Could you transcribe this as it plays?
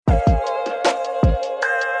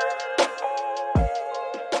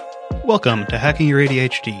Welcome to Hacking Your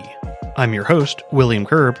ADHD. I'm your host, William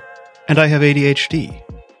Kerb, and I have ADHD.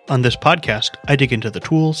 On this podcast, I dig into the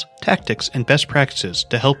tools, tactics, and best practices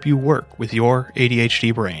to help you work with your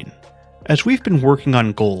ADHD brain. As we've been working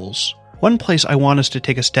on goals, one place I want us to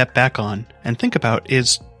take a step back on and think about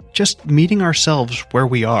is just meeting ourselves where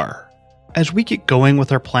we are. As we get going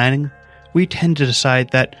with our planning, we tend to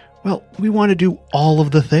decide that, well, we want to do all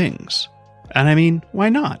of the things. And I mean, why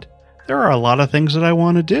not? There are a lot of things that I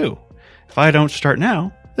want to do. If I don't start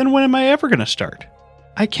now, then when am I ever going to start?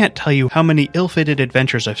 I can't tell you how many ill-fated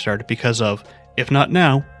adventures I've started because of, if not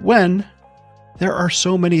now, when? There are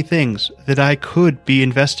so many things that I could be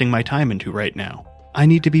investing my time into right now. I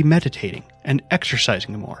need to be meditating and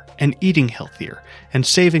exercising more and eating healthier and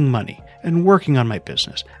saving money and working on my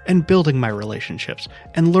business and building my relationships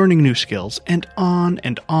and learning new skills and on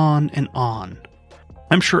and on and on.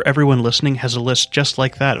 I'm sure everyone listening has a list just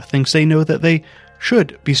like that of things they know that they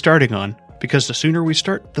should be starting on, because the sooner we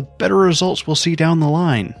start, the better results we'll see down the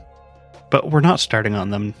line. But we're not starting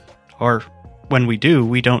on them, or when we do,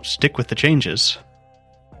 we don't stick with the changes.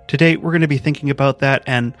 Today, we're going to be thinking about that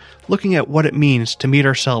and looking at what it means to meet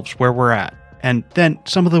ourselves where we're at, and then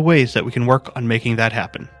some of the ways that we can work on making that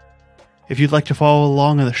happen. If you'd like to follow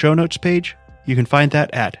along on the show notes page, you can find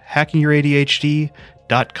that at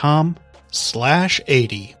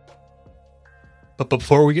hackingYourADHD.com/80. But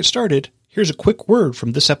before we get started, here's a quick word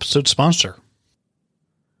from this episode's sponsor.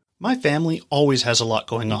 My family always has a lot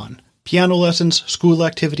going on. Piano lessons, school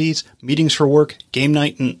activities, meetings for work, game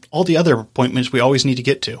night, and all the other appointments we always need to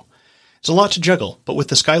get to. It's a lot to juggle, but with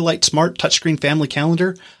the Skylight Smart Touchscreen Family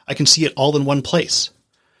Calendar, I can see it all in one place.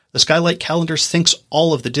 The Skylight Calendar syncs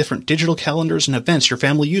all of the different digital calendars and events your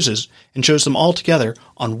family uses and shows them all together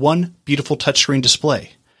on one beautiful touchscreen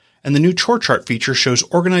display. And the new chore chart feature shows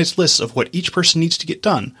organized lists of what each person needs to get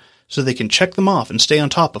done, so they can check them off and stay on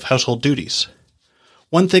top of household duties.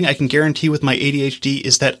 One thing I can guarantee with my ADHD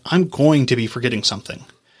is that I'm going to be forgetting something.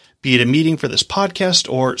 Be it a meeting for this podcast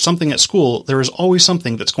or something at school, there is always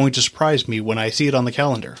something that's going to surprise me when I see it on the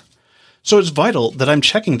calendar. So it's vital that I'm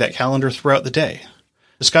checking that calendar throughout the day.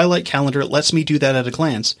 The Skylight Calendar lets me do that at a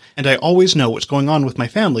glance, and I always know what's going on with my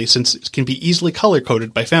family since it can be easily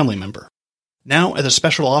color-coded by family member. Now, as a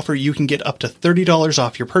special offer, you can get up to $30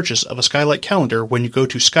 off your purchase of a Skylight Calendar when you go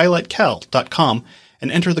to skylightcal.com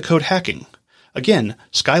and enter the code HACKING. Again,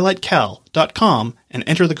 skylightcal.com and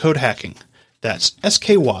enter the code HACKING. That's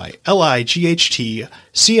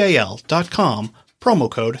SKYLIGHTCAL.com,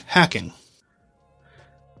 promo code HACKING.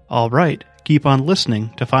 All right, keep on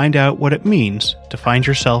listening to find out what it means to find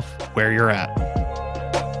yourself where you're at.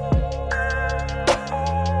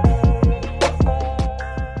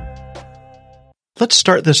 Let's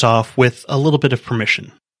start this off with a little bit of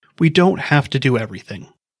permission. We don't have to do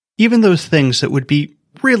everything. Even those things that would be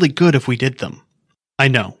really good if we did them. I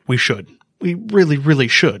know, we should. We really, really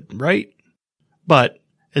should, right? But,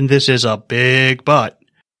 and this is a big but,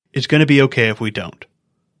 it's going to be okay if we don't.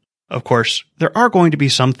 Of course, there are going to be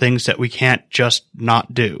some things that we can't just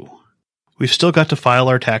not do. We've still got to file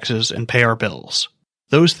our taxes and pay our bills.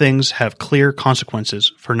 Those things have clear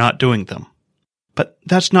consequences for not doing them. But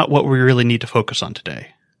that's not what we really need to focus on today.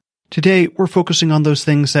 Today, we're focusing on those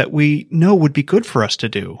things that we know would be good for us to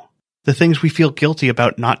do. The things we feel guilty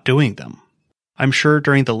about not doing them. I'm sure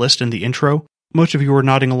during the list in the intro, most of you were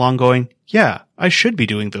nodding along going, yeah, I should be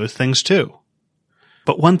doing those things too.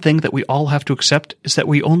 But one thing that we all have to accept is that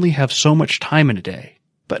we only have so much time in a day.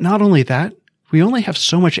 But not only that, we only have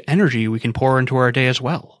so much energy we can pour into our day as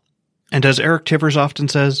well. And as Eric Tivers often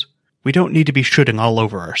says, we don't need to be shooting all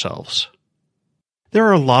over ourselves. There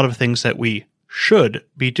are a lot of things that we should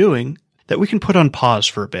be doing that we can put on pause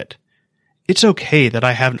for a bit. It's okay that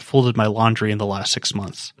I haven't folded my laundry in the last 6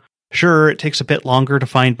 months. Sure, it takes a bit longer to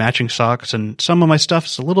find matching socks, and some of my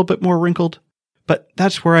stuff's a little bit more wrinkled, but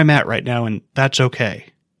that's where I'm at right now, and that's okay.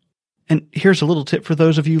 And here's a little tip for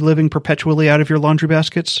those of you living perpetually out of your laundry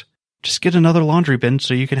baskets. Just get another laundry bin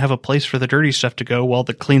so you can have a place for the dirty stuff to go while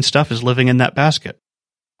the clean stuff is living in that basket.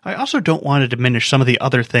 I also don't want to diminish some of the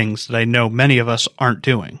other things that I know many of us aren't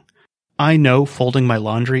doing. I know folding my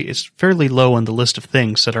laundry is fairly low on the list of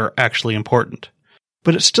things that are actually important,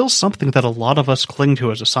 but it's still something that a lot of us cling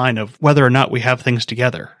to as a sign of whether or not we have things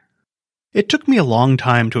together. It took me a long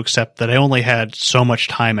time to accept that I only had so much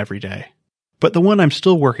time every day, but the one I'm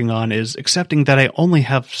still working on is accepting that I only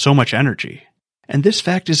have so much energy. And this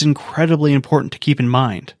fact is incredibly important to keep in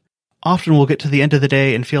mind. Often we'll get to the end of the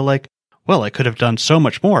day and feel like, well, I could have done so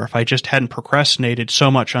much more if I just hadn't procrastinated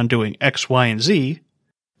so much on doing X, Y, and Z.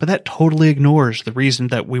 But that totally ignores the reason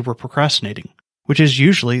that we were procrastinating, which is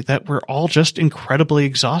usually that we're all just incredibly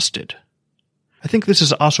exhausted. I think this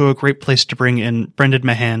is also a great place to bring in Brendan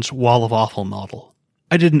Mahan's Wall of Awful model.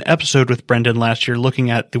 I did an episode with Brendan last year looking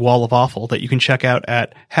at the Wall of Awful that you can check out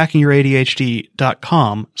at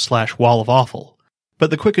hackingYourADHD.com/Wall of Awful. But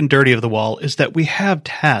the quick and dirty of the wall is that we have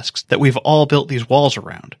tasks that we've all built these walls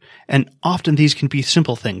around, and often these can be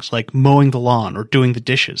simple things like mowing the lawn or doing the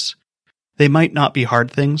dishes. They might not be hard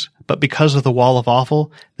things, but because of the Wall of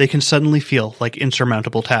Awful, they can suddenly feel like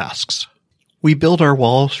insurmountable tasks. We build our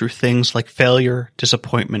walls through things like failure,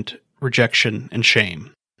 disappointment, rejection, and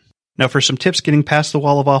shame. Now, for some tips getting past the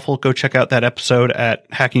Wall of Awful, go check out that episode at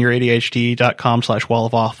hackingYourADHD.com/Wall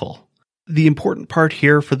of Awful. The important part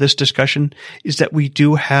here for this discussion is that we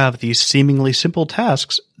do have these seemingly simple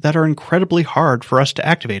tasks that are incredibly hard for us to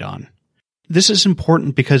activate on. This is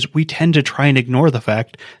important because we tend to try and ignore the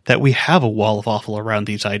fact that we have a Wall of Awful around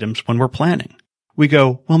these items when we're planning. We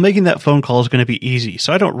go, well, making that phone call is going to be easy,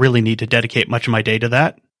 so I don't really need to dedicate much of my day to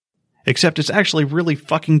that. Except it's actually really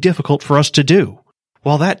fucking difficult for us to do.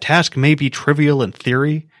 While that task may be trivial in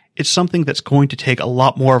theory, it's something that's going to take a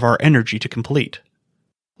lot more of our energy to complete.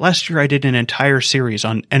 Last year I did an entire series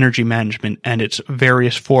on energy management and its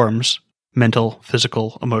various forms, mental,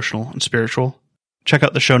 physical, emotional, and spiritual. Check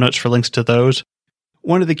out the show notes for links to those.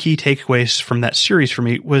 One of the key takeaways from that series for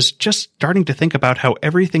me was just starting to think about how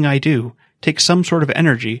everything I do takes some sort of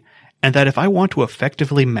energy, and that if I want to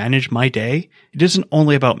effectively manage my day, it isn't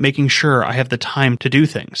only about making sure I have the time to do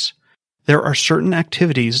things. There are certain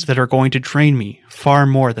activities that are going to drain me far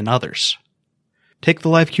more than others. Take the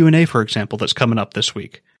live Q&A, for example, that's coming up this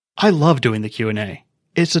week. I love doing the Q&A.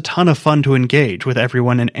 It's a ton of fun to engage with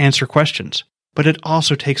everyone and answer questions, but it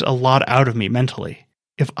also takes a lot out of me mentally.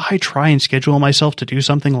 If I try and schedule myself to do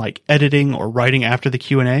something like editing or writing after the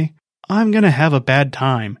Q&A, I'm going to have a bad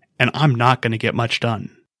time and I'm not going to get much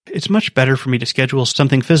done. It's much better for me to schedule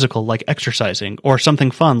something physical like exercising or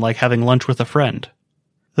something fun like having lunch with a friend.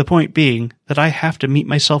 The point being that I have to meet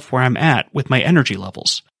myself where I'm at with my energy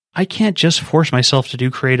levels. I can't just force myself to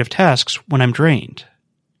do creative tasks when I'm drained.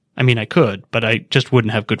 I mean, I could, but I just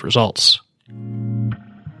wouldn't have good results.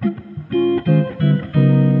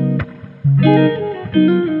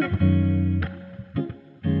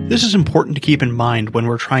 This is important to keep in mind when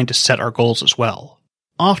we're trying to set our goals as well.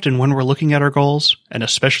 Often when we're looking at our goals, and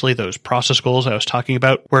especially those process goals I was talking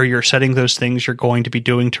about, where you're setting those things you're going to be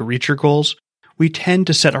doing to reach your goals, we tend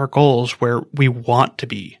to set our goals where we want to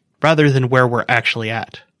be, rather than where we're actually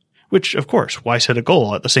at. Which, of course, why set a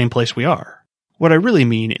goal at the same place we are? What I really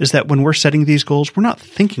mean is that when we're setting these goals, we're not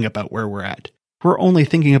thinking about where we're at. We're only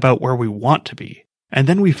thinking about where we want to be. And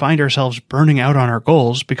then we find ourselves burning out on our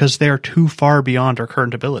goals because they are too far beyond our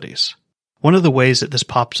current abilities. One of the ways that this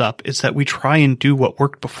pops up is that we try and do what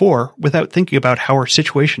worked before without thinking about how our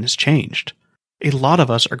situation has changed. A lot of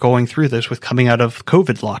us are going through this with coming out of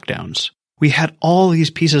COVID lockdowns. We had all these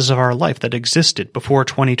pieces of our life that existed before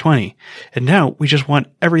 2020, and now we just want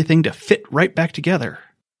everything to fit right back together.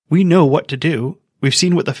 We know what to do, we've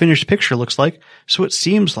seen what the finished picture looks like, so it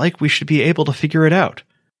seems like we should be able to figure it out.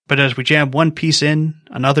 But as we jam one piece in,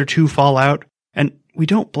 another two fall out, and we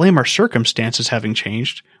don't blame our circumstances having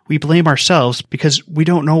changed, we blame ourselves because we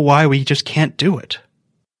don't know why we just can't do it.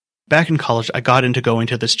 Back in college, I got into going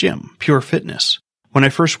to this gym, Pure Fitness. When I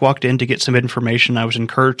first walked in to get some information, I was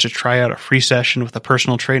encouraged to try out a free session with a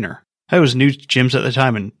personal trainer. I was new to gyms at the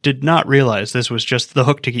time and did not realize this was just the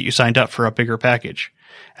hook to get you signed up for a bigger package.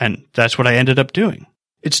 And that's what I ended up doing.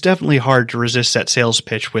 It's definitely hard to resist that sales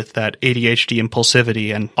pitch with that ADHD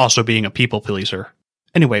impulsivity and also being a people pleaser.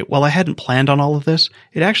 Anyway, while I hadn't planned on all of this,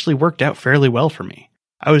 it actually worked out fairly well for me.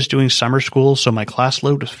 I was doing summer school, so my class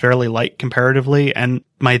load was fairly light comparatively, and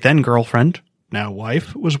my then girlfriend, now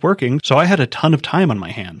wife, was working, so I had a ton of time on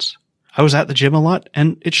my hands. I was at the gym a lot,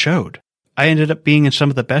 and it showed. I ended up being in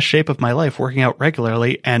some of the best shape of my life working out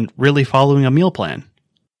regularly and really following a meal plan.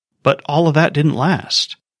 But all of that didn't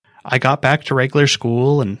last. I got back to regular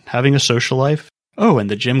school and having a social life. Oh,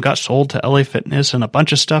 and the gym got sold to LA Fitness and a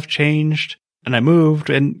bunch of stuff changed, and I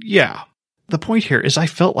moved, and yeah. The point here is I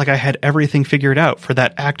felt like I had everything figured out for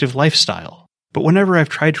that active lifestyle. But whenever I've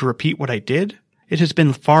tried to repeat what I did, it has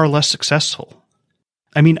been far less successful.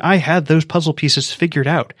 I mean, I had those puzzle pieces figured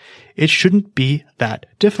out. It shouldn't be that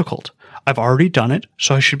difficult. I've already done it,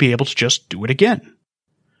 so I should be able to just do it again.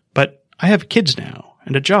 But I have kids now,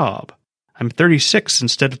 and a job. I'm 36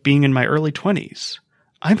 instead of being in my early 20s.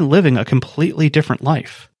 I'm living a completely different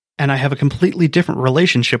life, and I have a completely different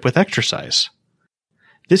relationship with exercise.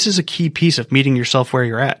 This is a key piece of meeting yourself where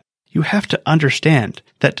you're at. You have to understand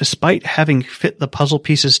that despite having fit the puzzle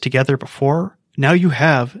pieces together before, now you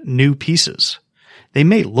have new pieces. They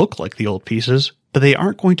may look like the old pieces, but they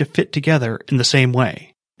aren't going to fit together in the same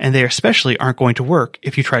way. and they especially aren't going to work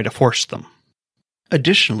if you try to force them.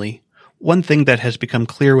 Additionally, one thing that has become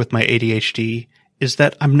clear with my ADHD is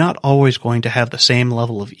that I'm not always going to have the same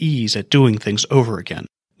level of ease at doing things over again.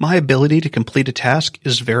 My ability to complete a task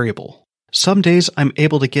is variable. Some days I'm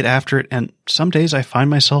able to get after it, and some days I find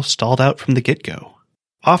myself stalled out from the get-go.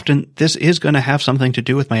 Often, this is going to have something to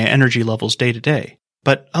do with my energy levels day to day,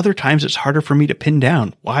 but other times it's harder for me to pin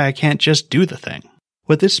down why I can't just do the thing.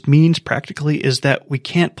 What this means practically is that we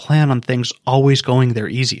can't plan on things always going their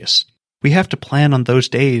easiest. We have to plan on those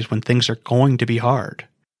days when things are going to be hard.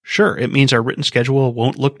 Sure, it means our written schedule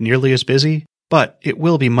won't look nearly as busy, but it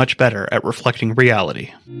will be much better at reflecting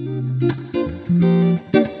reality.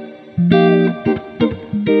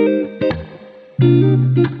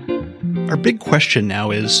 Our big question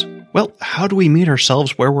now is, well, how do we meet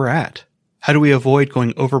ourselves where we're at? How do we avoid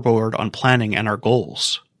going overboard on planning and our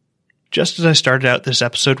goals? Just as I started out this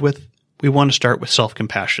episode with, we want to start with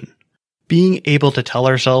self-compassion. Being able to tell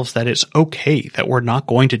ourselves that it's okay that we're not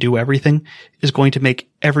going to do everything is going to make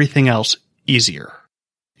everything else easier.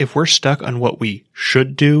 If we're stuck on what we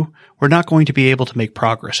should do, we're not going to be able to make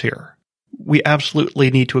progress here. We absolutely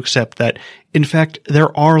need to accept that, in fact,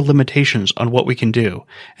 there are limitations on what we can do,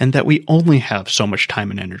 and that we only have so much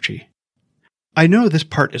time and energy. I know this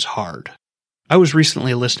part is hard. I was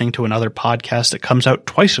recently listening to another podcast that comes out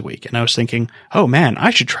twice a week, and I was thinking, oh man,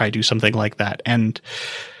 I should try to do something like that, and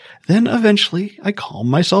then eventually I calmed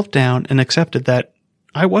myself down and accepted that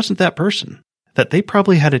I wasn't that person, that they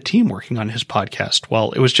probably had a team working on his podcast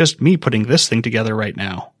while it was just me putting this thing together right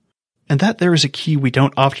now. And that there is a key we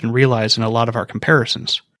don't often realize in a lot of our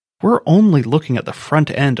comparisons. We're only looking at the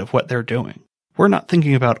front end of what they're doing. We're not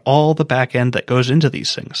thinking about all the back end that goes into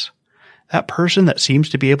these things. That person that seems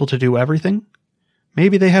to be able to do everything,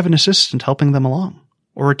 maybe they have an assistant helping them along,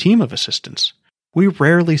 or a team of assistants. We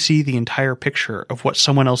rarely see the entire picture of what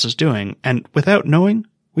someone else is doing, and without knowing,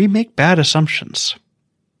 we make bad assumptions.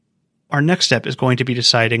 Our next step is going to be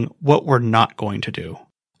deciding what we're not going to do.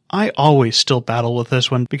 I always still battle with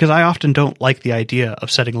this one because I often don't like the idea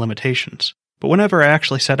of setting limitations. But whenever I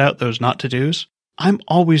actually set out those not-to-dos, I'm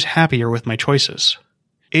always happier with my choices.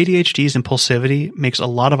 ADHD's impulsivity makes a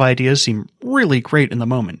lot of ideas seem really great in the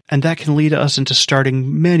moment, and that can lead us into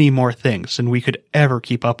starting many more things than we could ever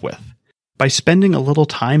keep up with. By spending a little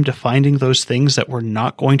time defining those things that we're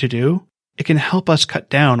not going to do, it can help us cut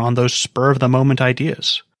down on those spur-of-the-moment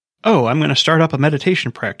ideas. Oh, I'm going to start up a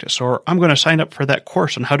meditation practice, or I'm going to sign up for that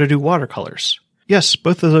course on how to do watercolors. Yes,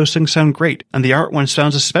 both of those things sound great, and the art one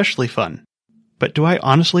sounds especially fun. But do I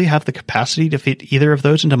honestly have the capacity to fit either of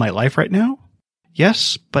those into my life right now?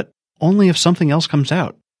 Yes, but only if something else comes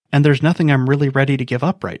out, and there's nothing I'm really ready to give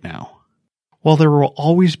up right now. While there will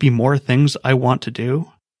always be more things I want to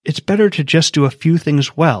do, it's better to just do a few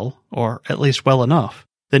things well, or at least well enough,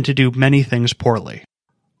 than to do many things poorly.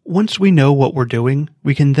 Once we know what we're doing,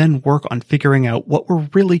 we can then work on figuring out what we're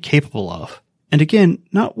really capable of. And again,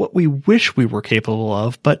 not what we wish we were capable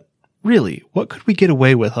of, but really, what could we get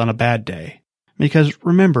away with on a bad day? Because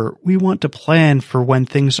remember, we want to plan for when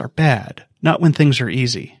things are bad, not when things are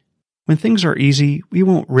easy. When things are easy, we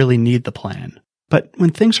won't really need the plan. But when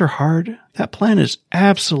things are hard, that plan is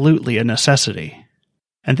absolutely a necessity.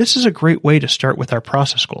 And this is a great way to start with our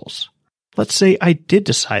process goals. Let's say I did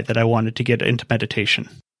decide that I wanted to get into meditation.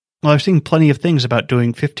 Well, I've seen plenty of things about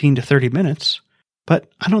doing 15 to 30 minutes,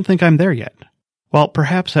 but I don't think I'm there yet. While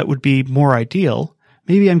perhaps that would be more ideal,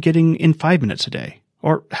 maybe I'm getting in 5 minutes a day,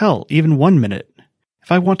 or hell, even 1 minute.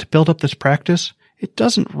 If I want to build up this practice, it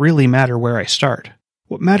doesn't really matter where I start.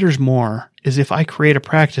 What matters more is if I create a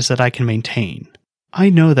practice that I can maintain.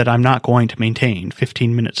 I know that I'm not going to maintain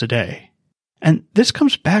 15 minutes a day. And this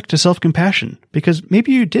comes back to self-compassion, because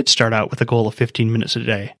maybe you did start out with a goal of 15 minutes a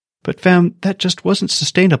day, but found that just wasn't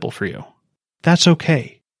sustainable for you. That's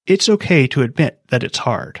okay. It's okay to admit that it's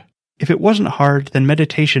hard. If it wasn't hard, then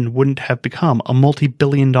meditation wouldn't have become a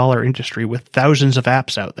multi-billion-dollar industry with thousands of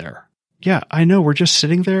apps out there. Yeah, I know we're just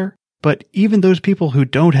sitting there, but even those people who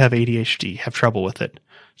don't have ADHD have trouble with it.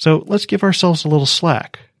 So let's give ourselves a little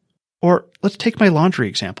slack. Or let's take my laundry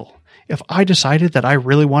example. If I decided that I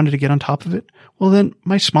really wanted to get on top of it, well then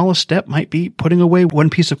my smallest step might be putting away one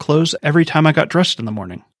piece of clothes every time I got dressed in the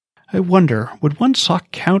morning. I wonder, would one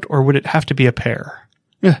sock count or would it have to be a pair?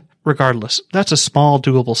 Regardless, that's a small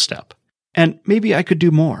doable step. And maybe I could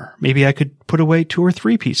do more. Maybe I could put away 2 or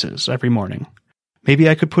 3 pieces every morning. Maybe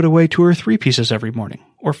I could put away 2 or 3 pieces every morning,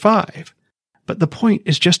 or 5. But the point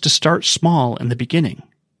is just to start small in the beginning.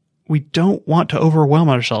 We don't want to overwhelm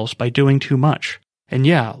ourselves by doing too much. And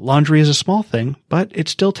yeah, laundry is a small thing, but it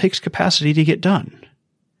still takes capacity to get done.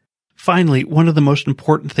 Finally, one of the most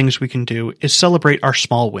important things we can do is celebrate our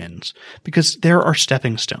small wins, because they're our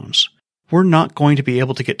stepping stones. We're not going to be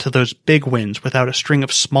able to get to those big wins without a string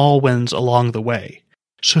of small wins along the way.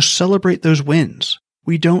 So celebrate those wins.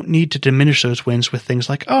 We don't need to diminish those wins with things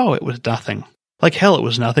like, oh, it was nothing. Like hell, it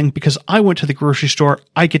was nothing because I went to the grocery store,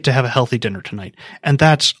 I get to have a healthy dinner tonight. And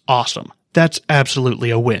that's awesome. That's absolutely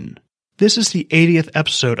a win. This is the 80th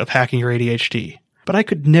episode of Hacking Your ADHD. But I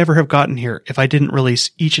could never have gotten here if I didn't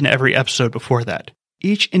release each and every episode before that.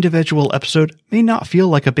 Each individual episode may not feel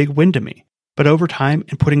like a big win to me, but over time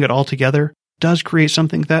and putting it all together does create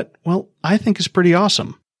something that, well, I think is pretty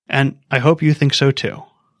awesome. And I hope you think so too.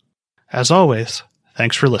 As always,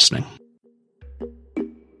 thanks for listening.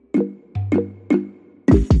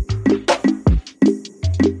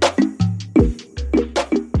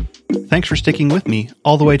 Thanks for sticking with me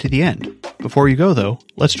all the way to the end. Before you go, though,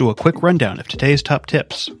 let's do a quick rundown of today's top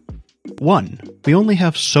tips. 1. We only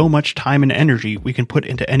have so much time and energy we can put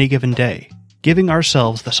into any given day. Giving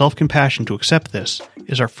ourselves the self-compassion to accept this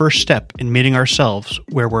is our first step in meeting ourselves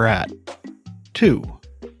where we're at. 2.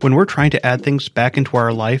 When we're trying to add things back into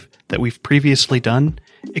our life that we've previously done,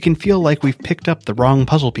 it can feel like we've picked up the wrong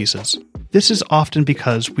puzzle pieces. This is often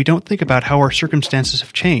because we don't think about how our circumstances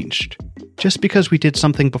have changed. Just because we did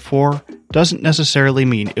something before doesn't necessarily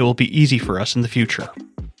mean it will be easy for us in the future.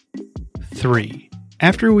 3.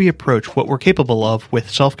 After we approach what we're capable of with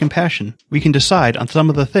self-compassion, we can decide on some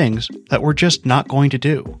of the things that we're just not going to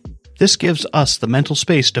do. This gives us the mental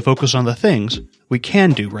space to focus on the things we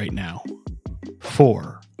can do right now.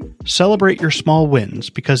 4. Celebrate your small wins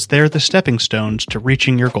because they're the stepping stones to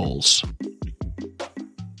reaching your goals.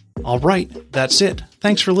 Alright, that's it.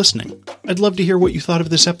 Thanks for listening. I'd love to hear what you thought of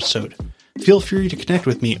this episode. Feel free to connect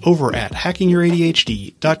with me over at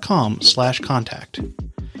hackingYourADHD.com/contact.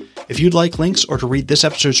 If you'd like links or to read this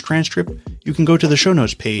episode's transcript, you can go to the show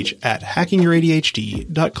notes page at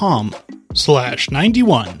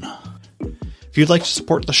hackingYourADHD.com/91. If you'd like to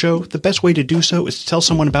support the show, the best way to do so is to tell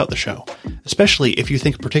someone about the show, especially if you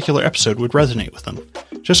think a particular episode would resonate with them.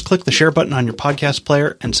 Just click the share button on your podcast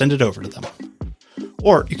player and send it over to them.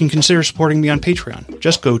 Or you can consider supporting me on Patreon.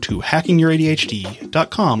 Just go to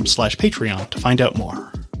hackingYourADHD.com/Patreon to find out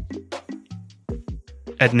more.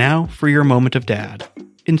 And now for your moment of dad.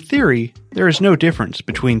 In theory, there is no difference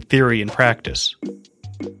between theory and practice.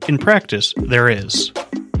 In practice, there is.